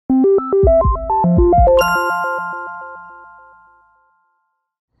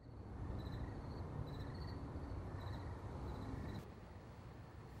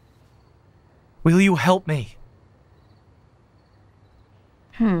Will you help me?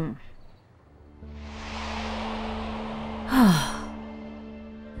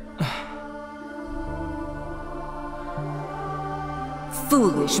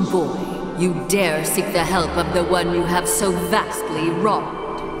 Foolish boy, you dare seek the help of the one you have so vastly wronged.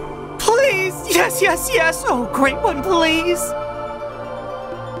 Please! Yes, yes, yes! Oh, great one, please!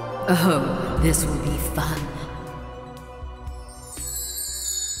 Oh, this will be fun.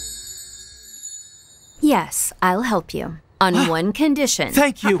 Yes, I'll help you. On one condition.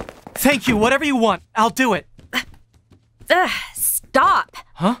 Thank you! Thank you! Whatever you want, I'll do it! Stop!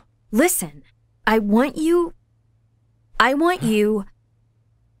 Huh? Listen, I want you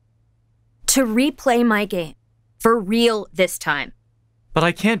to replay my game. For real this time. But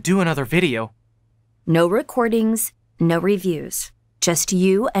I can't do another video. No recordings, no reviews. Just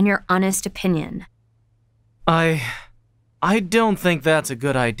you and your honest opinion. I don't think that's a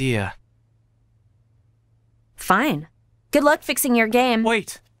good idea. Fine. Good luck fixing your game.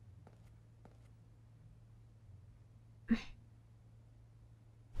 Wait.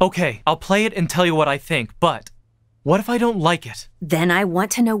 Okay, I'll play it and tell you what I think, but what if I don't like it? Then I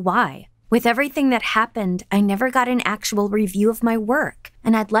want to know why. With everything that happened, I never got an actual review of my work,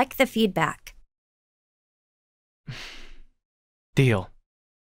 and I'd like the feedback. Deal.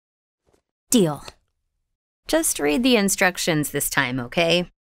 Deal. Just read the instructions this time, okay?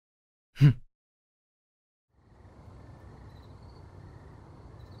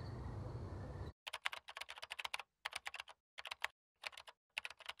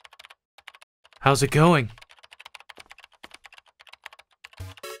 How's it going?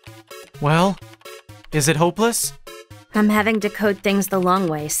 Well, is it hopeless? I'm having to code things the long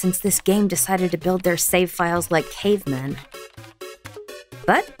way since this game decided to build their save files like cavemen.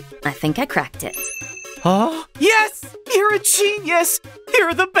 But I think I cracked it. Huh? Yes! You're a genius!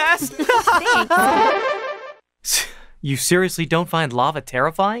 You're the best! You seriously don't find lava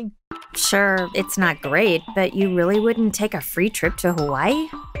terrifying? Sure, it's not great, but you really wouldn't take a free trip to Hawaii?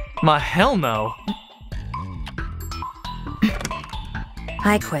 My hell no!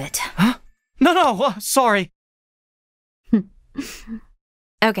 I quit. Huh? No, sorry.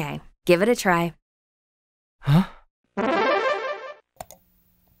 Okay, give it a try. Huh?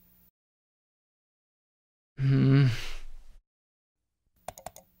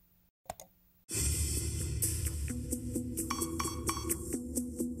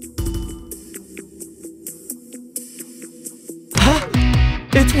 Huh?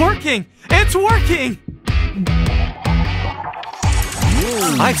 It's working! It's working!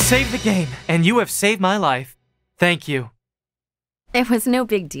 I've saved the game, and you have saved my life. Thank you. It was no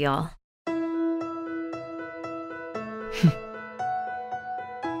big deal.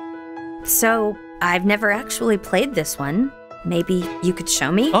 So, I've never actually played this one. Maybe you could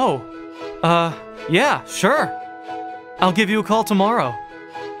show me? Oh, yeah, sure. I'll give you a call tomorrow.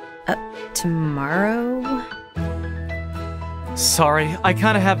 Tomorrow? Sorry, I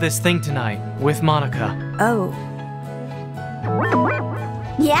kinda have this thing tonight with Monica. Oh.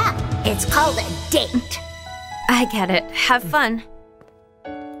 Yeah, it's called a date. I get it. Have fun.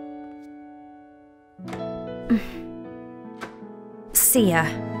 See ya.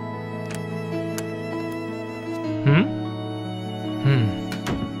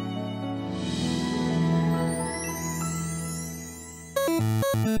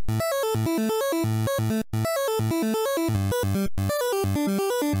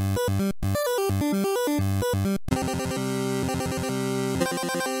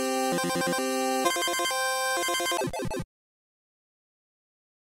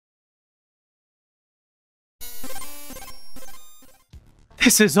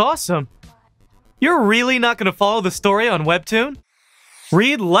 This is awesome! You're really not gonna follow the story on Webtoon?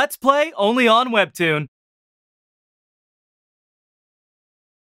 Read Let's Play only on Webtoon.